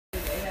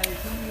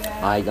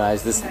Hi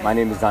guys, my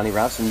name is Donnie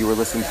Rouse and you are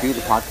listening to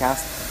the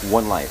podcast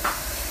One Life.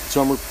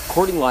 So I'm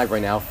recording live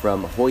right now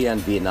from Hoi An,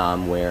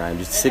 Vietnam, where I'm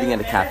just sitting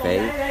at a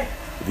cafe,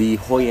 the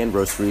Hoi An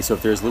Roastery. So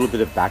if there's a little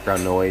bit of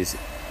background noise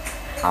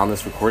on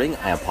this recording,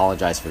 I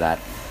apologize for that.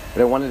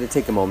 But I wanted to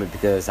take a moment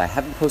because I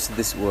haven't posted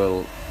this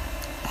week.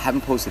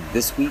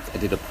 I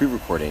did a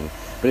pre-recording,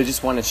 but I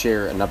just want to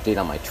share an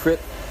update on my trip,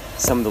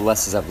 some of the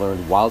lessons I've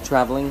learned while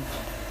traveling,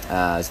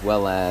 as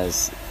well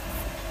as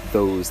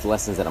those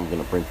lessons that I'm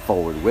going to bring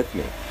forward with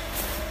me.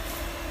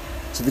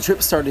 So the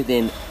trip started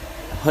in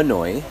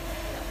Hanoi,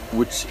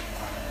 which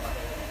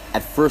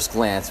at first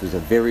glance was a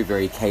very,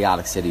 very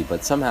chaotic city,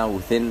 but somehow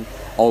within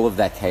all of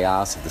that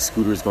chaos of the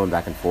scooters going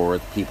back and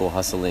forth, people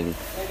hustling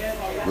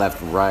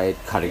left, right,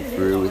 cutting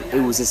through,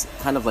 it was this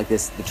kind of like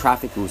this, the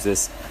traffic was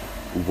this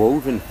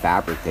woven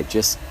fabric that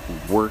just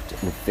worked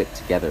and fit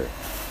together.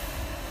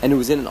 And it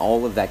was in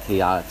all of that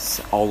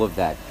chaos, all of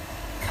that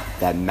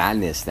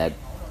madness that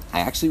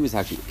I was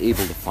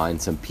able to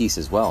find some peace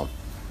as well.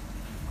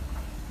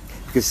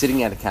 Because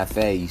sitting at a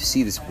cafe, you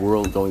see this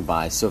world going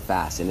by so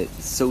fast, and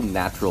it's so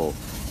natural.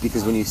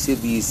 Because when you see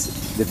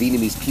the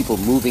Vietnamese people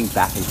moving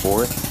back and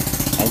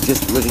forth and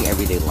just living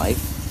everyday life,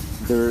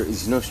 there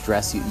is no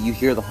stress. You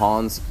hear the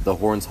horns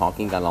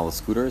honking on all the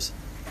scooters,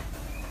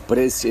 but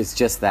it's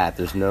just that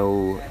there's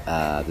no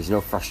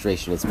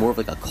frustration. It's more of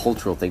like a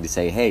cultural thing to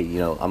say, hey,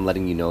 I'm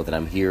letting you know that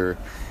I'm here.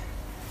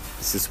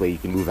 This way you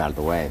can move out of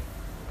the way.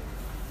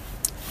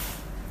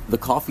 The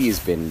coffee has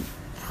been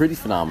pretty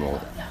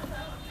phenomenal.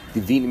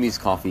 The Vietnamese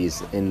coffee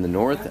is in the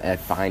north, I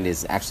find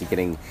it's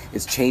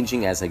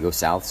changing as I go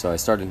south. So I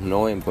started in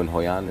Hanoi, I'm going to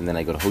Hoi An, and then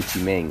I go to Ho Chi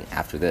Minh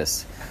after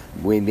this,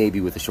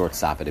 maybe with a short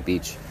stop at a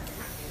beach.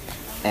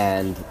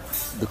 And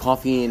the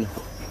coffee in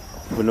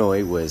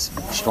Hanoi was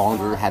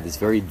stronger, had this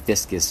very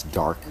viscous,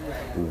 dark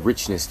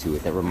richness to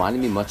it that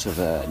reminded me much of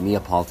a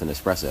Neapolitan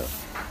espresso.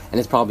 And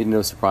it's probably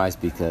no surprise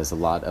because a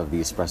lot of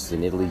the espressos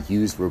in Italy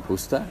use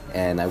Robusta,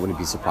 and I wouldn't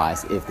be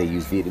surprised if they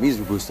use Vietnamese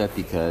Robusta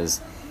because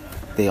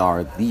they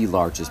are the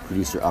largest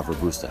producer of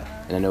Robusta.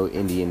 And I know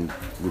Indian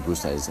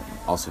Robusta is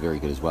also very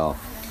good as well.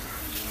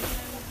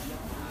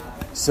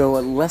 So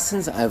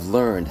lessons I've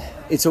learned,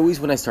 it's always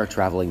when I start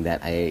traveling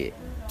that I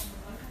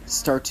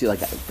start to,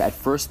 at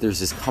first there's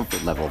this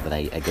comfort level that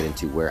I get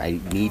into where I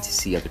need to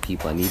see other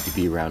people, I need to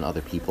be around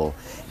other people.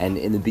 And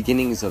in the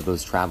beginnings of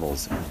those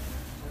travels,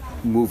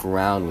 move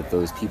around with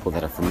those people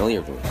that are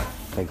familiar with me.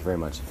 Thank you very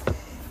much.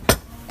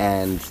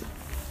 And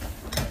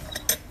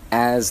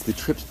as the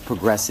trip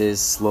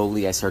progresses,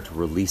 slowly I start to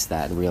release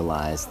that and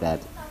realize that,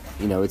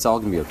 it's all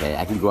going to be okay.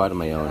 I can go out on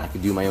my own. I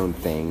can do my own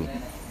thing.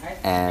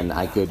 And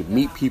I could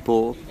meet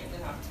people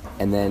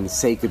and then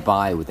say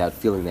goodbye without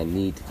feeling that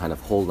need to kind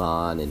of hold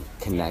on and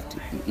connect,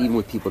 even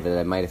with people that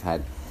I might have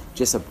had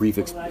just a brief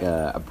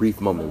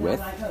moment with.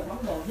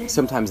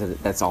 Sometimes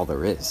that's all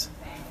there is.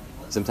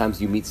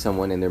 Sometimes you meet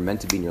someone and they're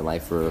meant to be in your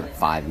life for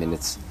 5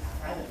 minutes,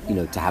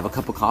 to have a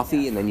cup of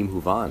coffee and then you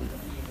move on.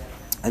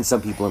 And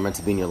some people are meant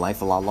to be in your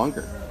life a lot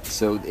longer.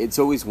 So it's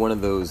always one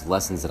of those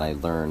lessons that I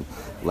learn,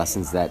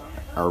 lessons that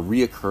are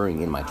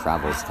reoccurring in my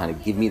travels, kind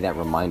of give me that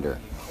reminder.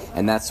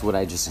 And that's what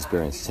I just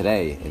experienced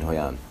today in Hoi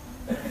An.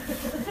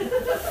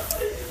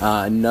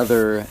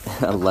 Another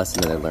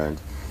lesson that I learned,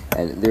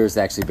 and there's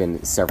actually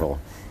been several,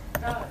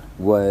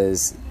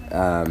 was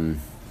I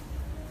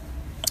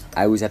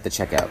was at the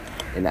checkout.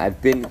 And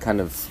I've been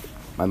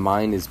my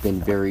mind has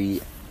been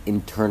very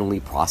internally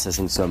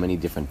processing so many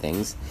different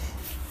things.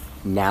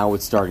 Now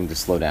it's starting to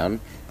slow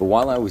down. But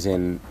while I was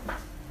in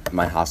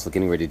my hostel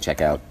getting ready to check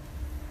out,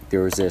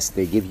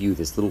 they give you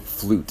this little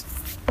flute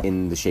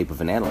in the shape of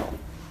an animal.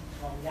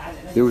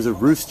 There was a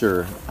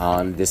rooster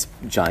on this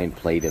giant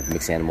plate of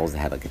mixed animals that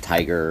had like a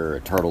tiger, a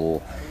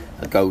turtle,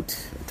 a goat,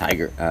 a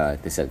tiger,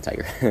 they said a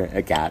tiger,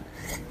 a cat.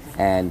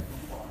 And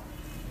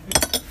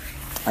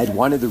I'd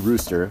wanted the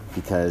rooster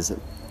because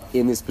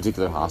in this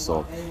particular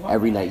hostel,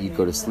 every night you'd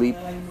go to sleep,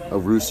 a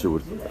rooster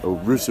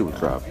would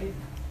crow.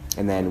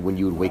 And then when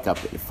you would wake up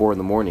at 4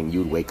 a.m, you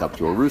would wake up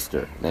to a rooster.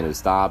 And then it would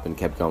stop and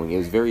kept going. It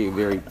was very,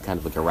 very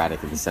kind of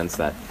erratic in the sense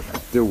that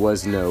there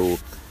was no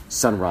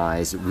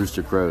sunrise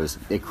rooster crows.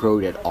 It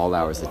crowed at all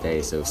hours of the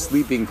day. So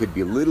sleeping could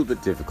be a little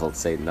bit difficult,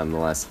 say,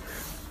 nonetheless.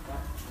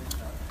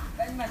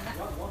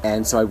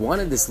 And so I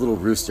wanted this little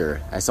rooster.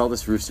 I saw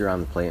this rooster on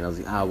the plate and I was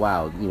like,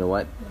 wow, you know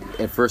what?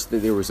 At first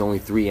there was only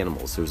 3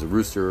 animals. There was a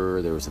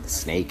rooster, there was a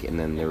snake, and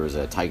then there was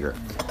a tiger.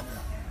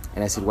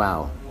 And I said,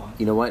 wow.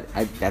 You know what?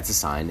 That's a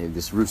sign.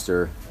 This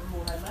rooster,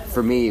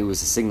 for me, it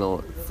was a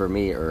signal for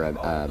me, or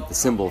the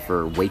symbol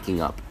for waking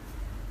up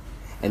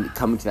and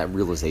coming to that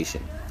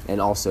realization.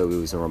 And also, it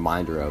was a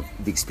reminder of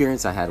the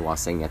experience I had while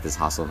staying at this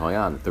hostel in Hoi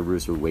An. The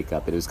rooster would wake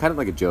up, and it was kind of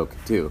like a joke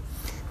too,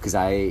 because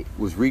I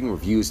was reading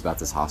reviews about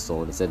this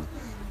hostel, and it said,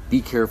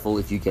 "Be careful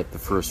if you get the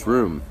first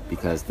room,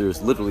 because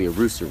there's literally a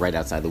rooster right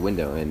outside the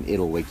window, and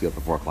it'll wake you up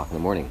at 4 o'clock in the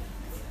morning."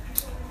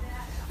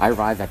 I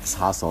arrived at this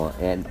hostel,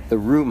 and the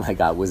room I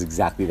got was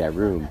exactly that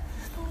room.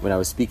 When I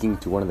was speaking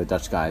to one of the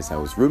Dutch guys I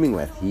was rooming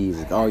with, he's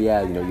like, "Oh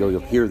yeah, you'll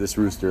hear this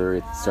rooster.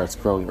 It starts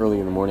crowing early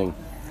in the morning."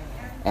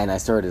 And I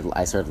started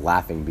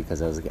laughing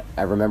because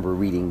I remember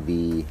reading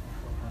the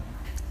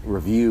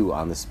review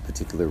on this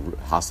particular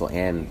hostel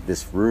and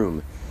this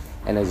room,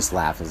 and I just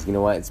laughed. I was, you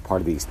know what, it's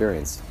part of the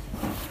experience.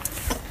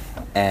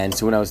 And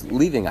so when I was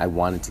leaving, I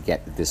wanted to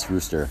get this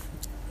rooster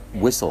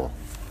whistle,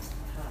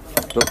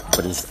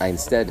 but I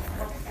instead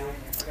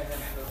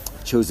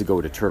chose to go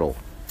with a turtle.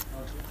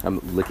 I'm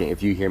looking,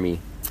 if you hear me,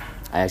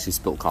 I actually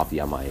spilled coffee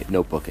on my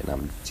notebook, and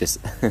I'm just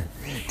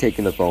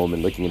taking the foam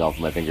and licking it off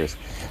with my fingers.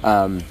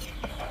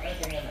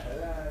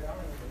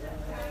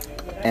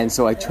 And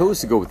so I chose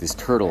to go with this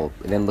turtle,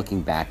 and then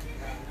looking back,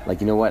 like,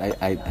 you know what,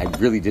 I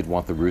really did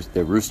want the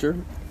rooster,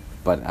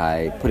 but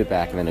I put it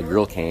back, and then a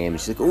girl came,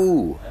 and she's like,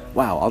 ooh,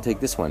 wow, I'll take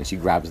this one. And she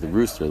grabs the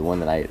rooster, the one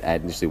that I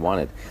initially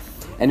wanted.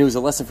 And it was a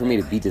lesson for me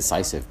to be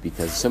decisive,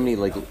 because so many,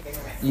 like,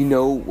 you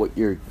know what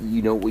you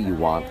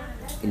want,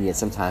 and yet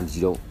sometimes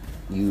you're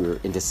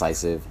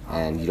indecisive,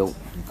 and you don't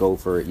go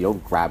for it, you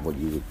don't grab what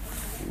you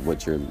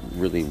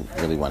really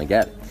want to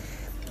get.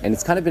 And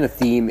it's kind of been a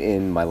theme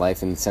in my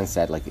life, in the sense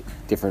that, like,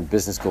 different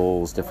business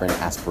goals, different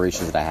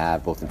aspirations that I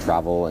have, both in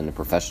travel and in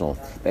professional,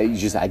 that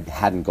I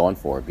hadn't gone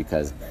for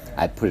because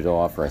I put it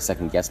off or I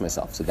second-guessed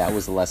myself. So that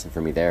was the lesson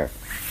for me there.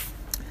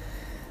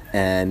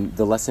 And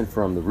the lesson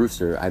from the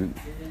rooster,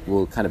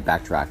 we'll kind of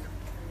backtrack.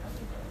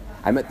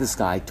 I met this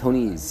guy,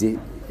 Tony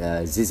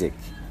Zizik.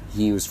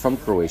 He was from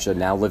Croatia,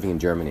 now living in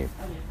Germany.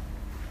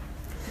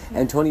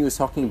 And Tony was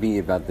talking to me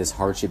about this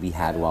hardship he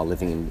had while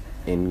living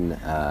in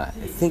I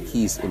think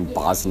he's in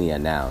Bosnia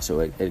now.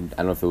 So I don't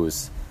know if it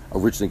was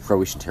originally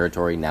Croatian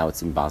territory, now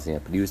it's in Bosnia.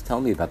 But he was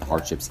telling me about the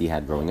hardships he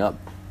had growing up.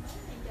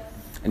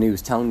 And he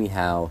was telling me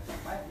how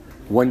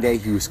one day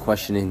he was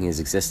questioning his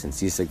existence.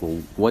 He's like,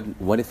 well,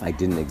 what if I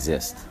didn't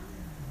exist?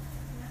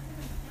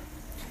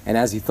 And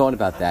as he thought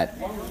about that,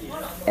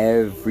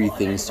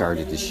 everything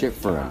started to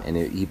shift for him. And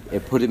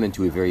it put him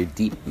into a very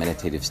deep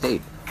meditative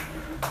state.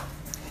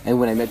 And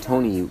when I met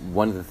Tony,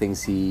 one of the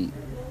things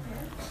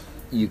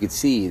you could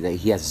see that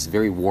he has this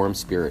very warm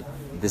spirit.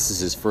 This is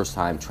his first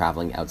time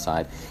traveling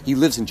outside. He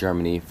lives in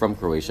Germany, from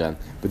Croatia,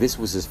 but this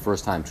was his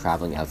first time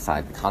traveling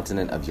outside the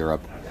continent of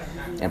Europe,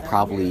 and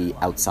probably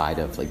outside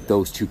of, like,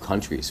 those two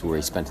countries where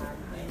he spent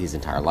his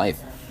entire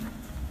life.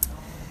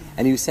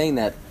 And he was saying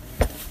that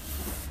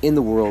in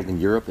the world, in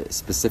Europe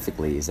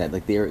specifically, is that,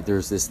 like,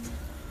 there's this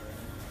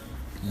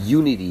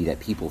unity that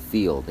people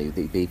feel.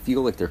 They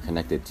feel like they're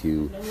connected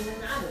to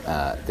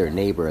their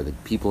neighbor, the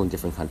people in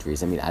different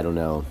countries. I mean, I don't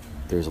know.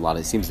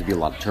 It seems to be a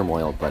lot of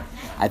turmoil, but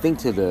I think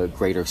to the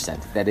greater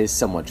extent, that is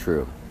somewhat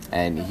true.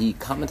 And he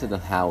commented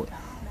on how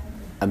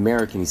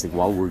he's like,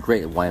 well,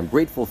 why I'm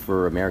grateful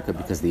for America,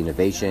 because of the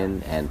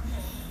innovation and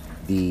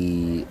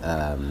the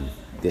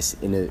this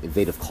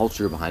innovative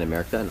culture behind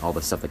America and all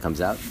the stuff that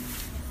comes out.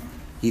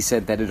 He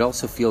said that it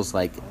also feels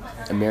like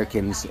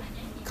Americans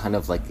kind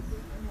of, like,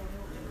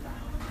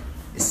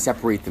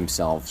 separate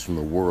themselves from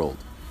the world.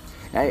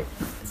 And I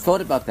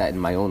thought about that in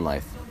my own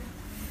life.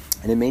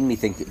 And it made me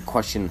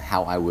question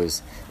how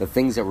the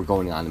things that were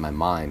going on in my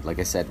mind. Like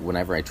I said,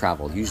 whenever I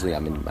travel, usually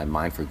I'm in my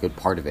mind for a good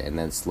part of it, and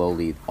then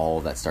slowly all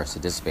of that starts to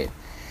dissipate.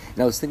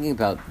 And I was thinking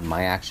about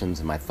my actions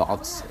and my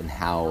thoughts and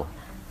how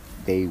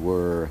they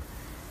were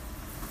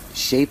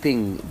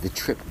shaping the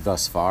trip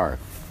thus far.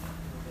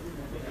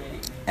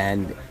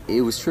 And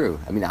it was true.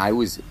 And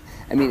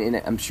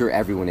I'm sure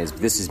everyone is, but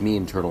this is me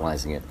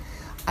internalizing it.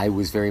 I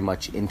was very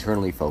much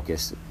internally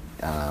focused.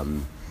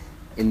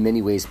 In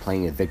many ways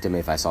playing a victim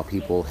if I saw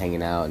people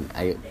hanging out,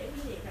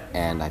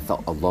 and I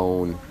felt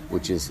alone,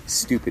 which is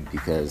stupid,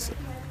 because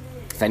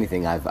if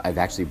anything, I've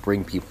actually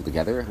bring people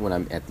together. When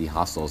I'm at the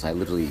hostels, I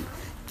literally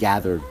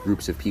gather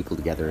groups of people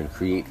together and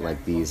create,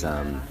 like, these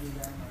and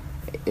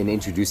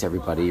introduce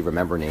everybody,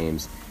 remember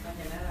names.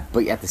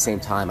 But at the same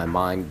time, my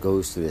mind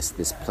goes to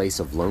this place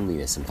of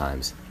loneliness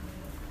sometimes,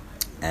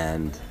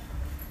 and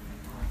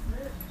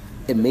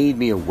it made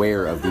me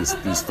aware of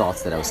these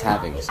thoughts that I was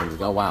having. So I was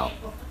like, oh wow,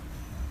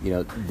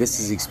 this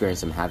is the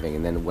experience I'm having.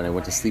 And then when I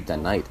went to sleep that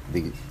night,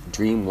 the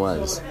dream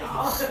was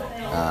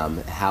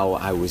how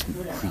I was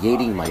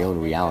creating my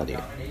own reality.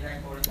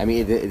 I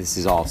mean, this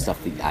is all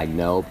stuff that I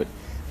know, but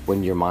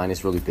when your mind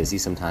is really busy,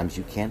 sometimes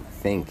you can't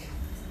think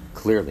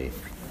clearly.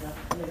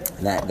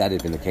 And that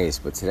had been the case.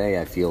 But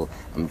today I feel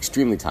I'm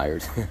extremely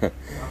tired.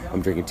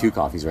 I'm drinking 2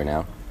 coffees right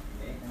now.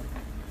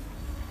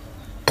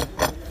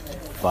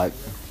 But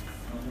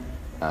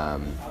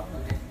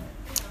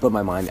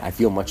my mind, I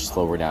feel much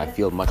slower now. I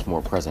feel much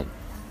more present.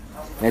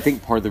 And I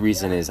think part of the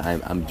reason is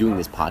I'm doing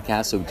this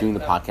podcast. So doing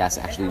the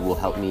podcast actually will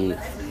help me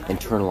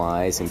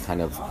internalize and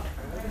kind of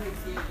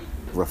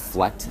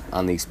reflect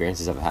on the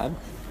experiences I've had.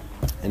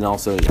 And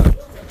also,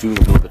 doing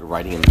a little bit of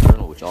writing in the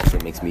journal, which also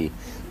makes me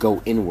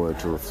go inward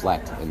to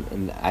reflect.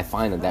 And I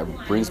find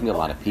that brings me a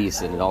lot of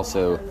peace. And it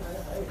also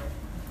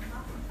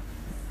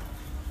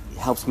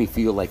helps me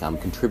feel like I'm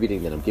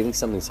contributing, that I'm giving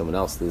something to someone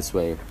else this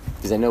way.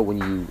 Because I know when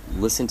you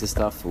listen to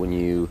stuff, when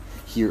you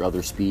hear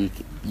others speak,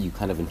 you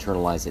kind of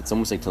internalize it. It's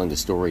almost like telling a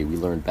story. We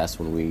learn best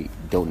when we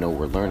don't know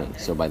we're learning.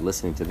 So by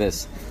listening to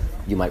this,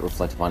 you might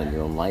reflect upon it in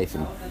your own life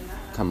and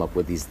come up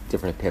with these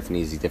different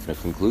epiphanies, these different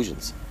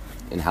conclusions,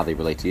 and how they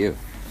relate to you.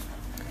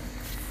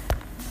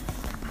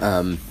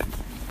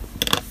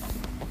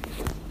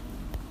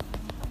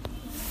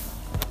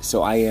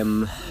 So I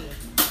am,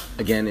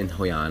 again, in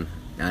Hoi An.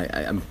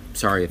 I'm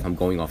sorry if I'm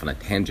going off on a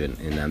tangent,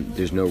 and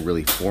there's no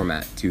really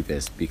format to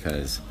this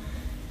because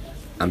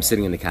I'm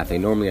sitting in the cafe.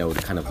 Normally I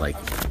would kind of like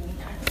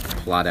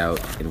plot out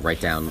and write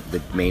down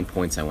the main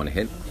points I want to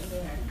hit,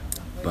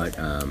 but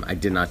I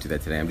did not do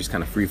that today. I'm just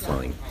kind of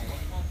free-flowing.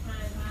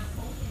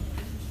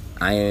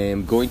 I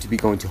am going to be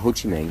going to Ho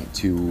Chi Minh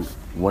to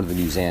one of the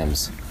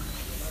museums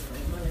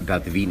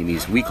about the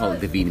Vietnamese. We call it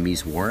the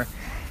Vietnamese War.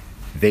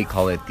 They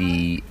call it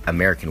the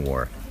American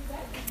War,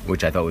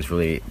 which I thought was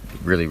really,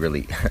 really,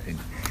 really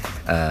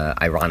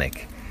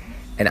ironic.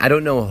 And I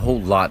don't know a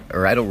whole lot,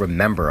 or I don't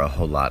remember a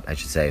whole lot, I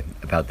should say,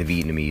 about the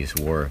Vietnamese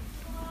War.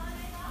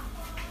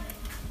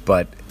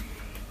 But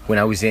when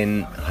I was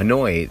in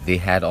Hanoi, they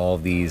had all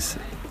these,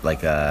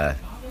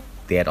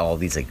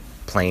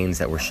 planes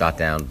that were shot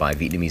down by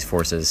Vietnamese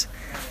forces,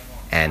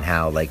 and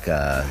how,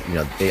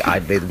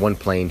 they one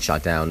plane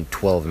shot down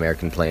 12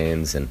 American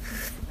planes, and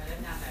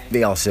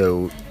they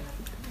also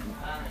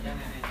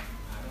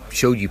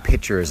showed you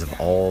pictures of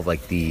all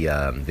the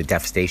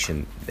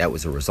devastation that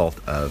was a result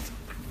of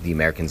the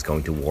Americans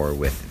going to war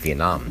with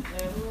Vietnam.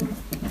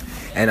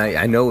 And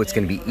I know it's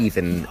going to be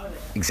even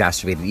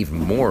exacerbated even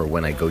more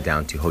when I go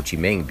down to Ho Chi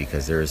Minh,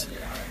 because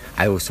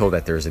I was told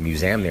that there's a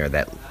museum there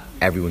that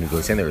everyone who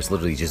goes in there is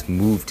literally just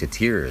moved to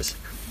tears.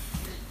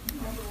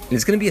 And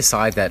it's going to be a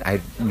side that I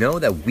know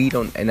that we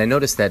don't, and I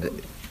noticed that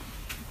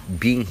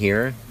being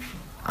here,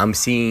 I'm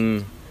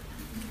seeing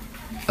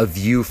a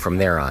view from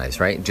their eyes,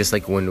 right? Just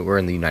like when we're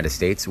in the United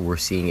States, we're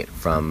seeing it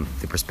from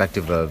the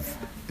perspective of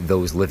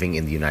those living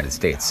in the United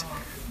States.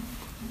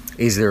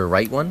 Is there a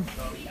right one?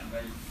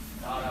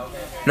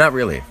 Not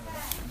really.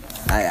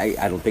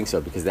 I don't think so,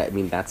 because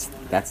that's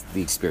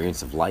the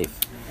experience of life,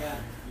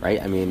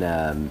 right? I mean,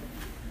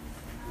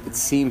 it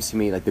seems to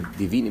me like the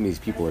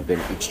Vietnamese people have been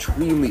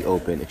extremely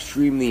open,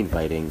 extremely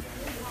inviting,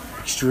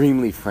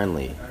 extremely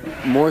friendly,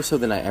 more so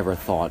than I ever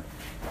thought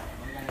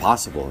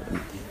possible,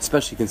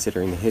 especially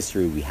considering the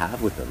history we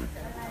have with them.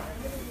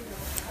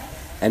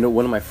 And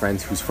one of my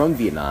friends who's from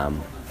Vietnam,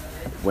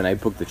 when I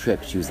booked the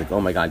trip, she was like,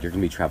 "Oh my God, you're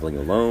going to be traveling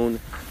alone,"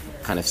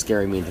 kind of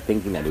scaring me into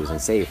thinking that it was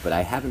unsafe. But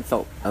I haven't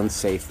felt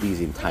unsafe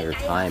the entire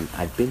time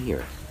I've been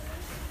here.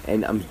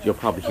 And you'll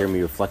probably hear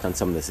me reflect on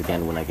some of this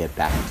again when I get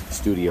back into the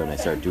studio and I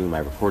start doing my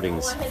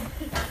recordings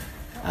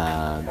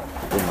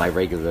in my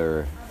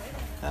regular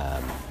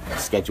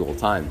scheduled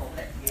time.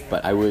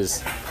 But I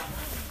was,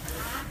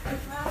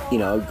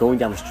 going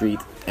down the street,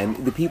 and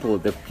the people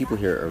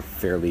here are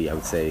fairly, I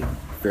would say,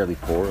 fairly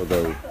poor,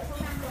 although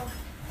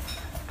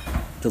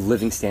the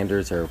living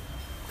standards are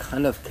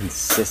kind of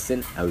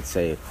consistent, I would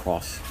say,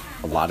 across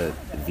a lot of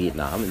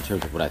Vietnam in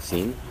terms of what I've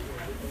seen.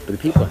 But the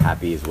people are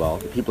happy as well.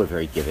 The people are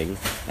very giving.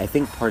 I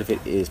think part of it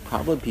is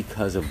probably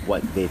because of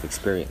what they've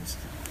experienced.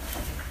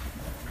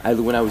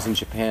 When I was in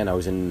Japan, I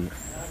was in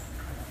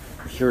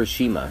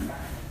Hiroshima.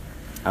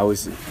 I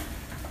was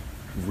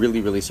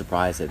really, really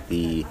surprised at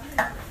to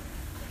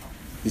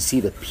see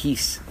the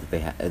peace that they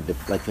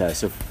had.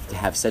 So to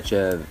have such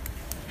a,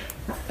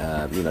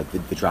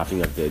 the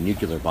dropping of the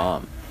nuclear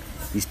bomb,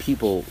 these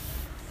people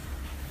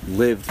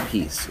lived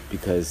peace,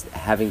 because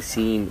having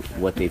seen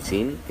what they've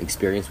seen,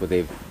 experienced what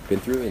they've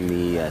been through in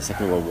the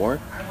Second World War,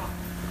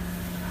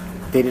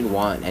 they didn't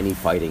want any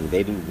fighting.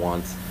 They didn't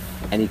want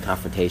any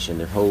confrontation.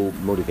 Their whole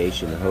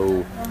motivation, their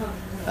whole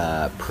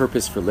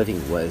purpose for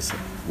living was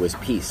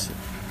peace.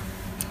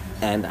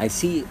 And I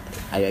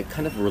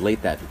kind of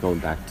relate that going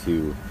back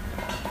to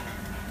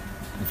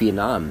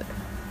Vietnam.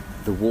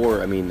 The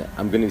war,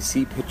 I'm going to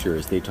see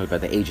pictures. They talk about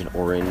the Agent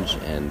Orange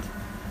and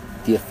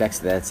the effects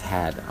that's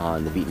had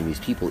on the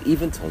Vietnamese people,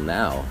 even till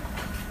now.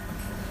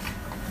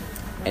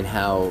 And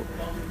how,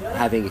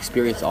 having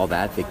experienced all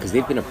that, because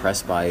they've been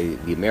oppressed by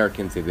the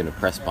Americans, they've been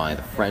oppressed by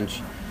the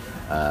French,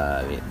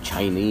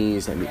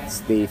 Chinese.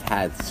 They've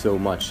had so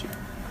much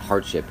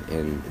hardship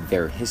in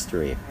their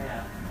history.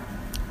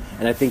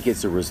 And I think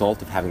it's a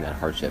result of having that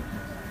hardship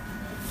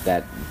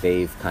that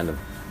they've kind of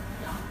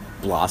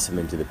blossomed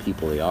into the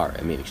people they are.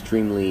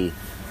 Extremely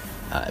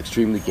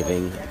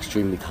giving,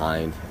 extremely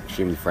kind,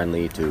 extremely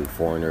friendly to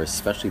foreigners,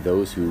 especially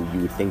those who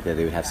you would think that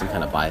they would have some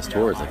kind of bias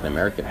towards, like an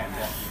American.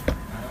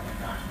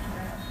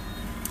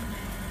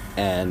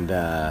 And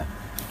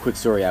quick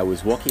story, I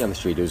was walking on the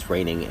street, it was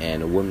raining,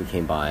 and a woman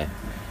came by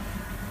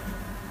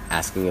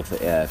asking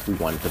if we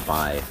wanted to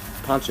buy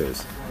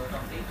ponchos.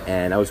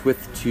 And I was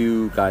with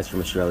two guys from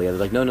Australia. They're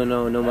like,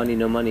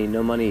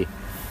 no money.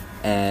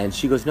 And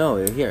she goes, "No,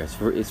 here,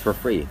 it's for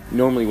free."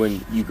 Normally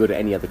when you go to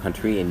any other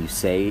country and you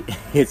say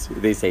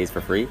they say it's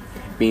for free,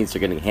 it means they're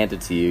going to hand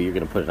it to you, you're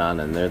going to put it on,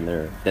 and then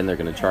they're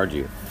going to charge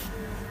you.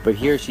 But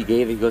here she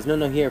gave it, he goes,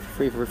 no, here,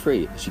 for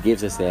free. She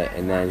gives us it,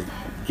 and then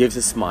gives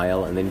a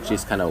smile, and then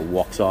just kind of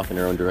walks off in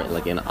her own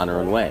on her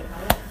own way.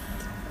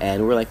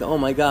 And we're like, "Oh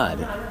my God,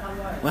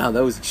 wow,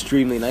 that was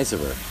extremely nice of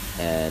her."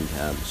 and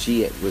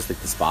she was like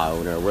the spa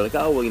owner. We're like,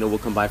 oh, well, we'll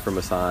come by for a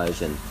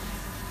massage, and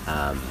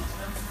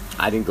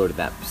I didn't go to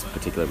that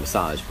particular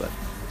massage, but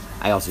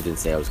I also didn't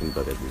say I was going to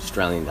go there. The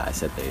Australian guy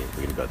said they were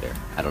going to go there.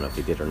 I don't know if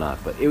they did or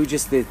not, but it was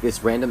just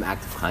this random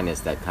act of kindness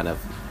that kind of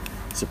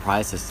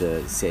surprised us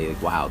to say,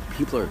 like, wow,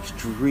 people are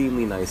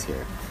extremely nice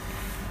here.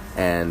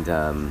 And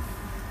I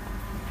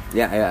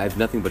have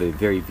nothing but a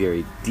very,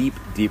 very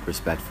deep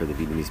respect for the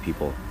Vietnamese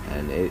people,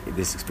 and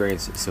this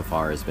experience so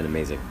far has been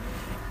amazing.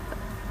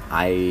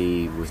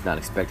 I was not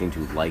expecting to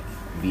like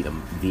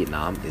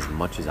Vietnam as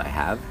much as I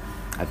have.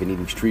 I've been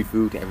eating street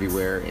food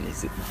everywhere, and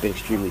it's been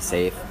extremely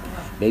safe.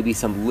 Maybe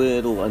some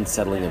little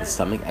unsettling of the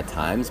stomach at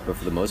times, but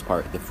for the most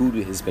part, the food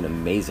has been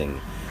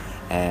amazing.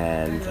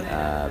 And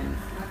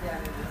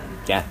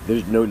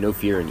there's no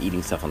fear in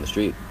eating stuff on the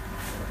street.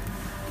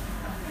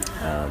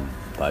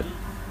 But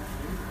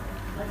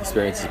the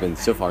experience has been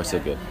so far so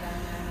good.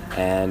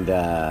 And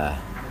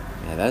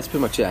that's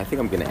pretty much it. I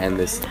think I'm going to end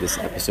this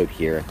episode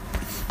here.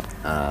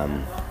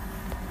 Going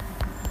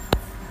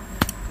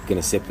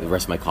to sip the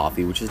rest of my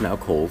coffee, which is now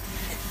cold,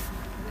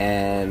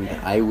 and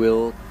I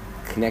will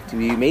connect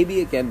with you maybe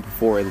again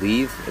before I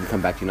leave and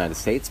come back to the United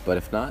States, but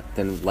if not,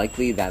 then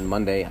likely that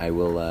Monday I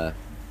will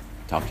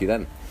talk to you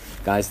then.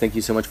 Guys, thank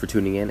you so much for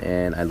tuning in,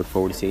 and I look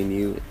forward to seeing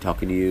you,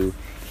 talking to you,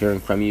 hearing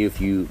from you. If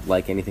you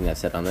like anything I've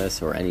said on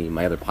this or any of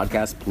my other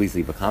podcasts, please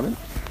leave a comment,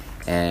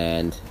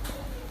 and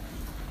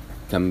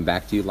coming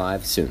back to you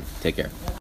live soon. Take care.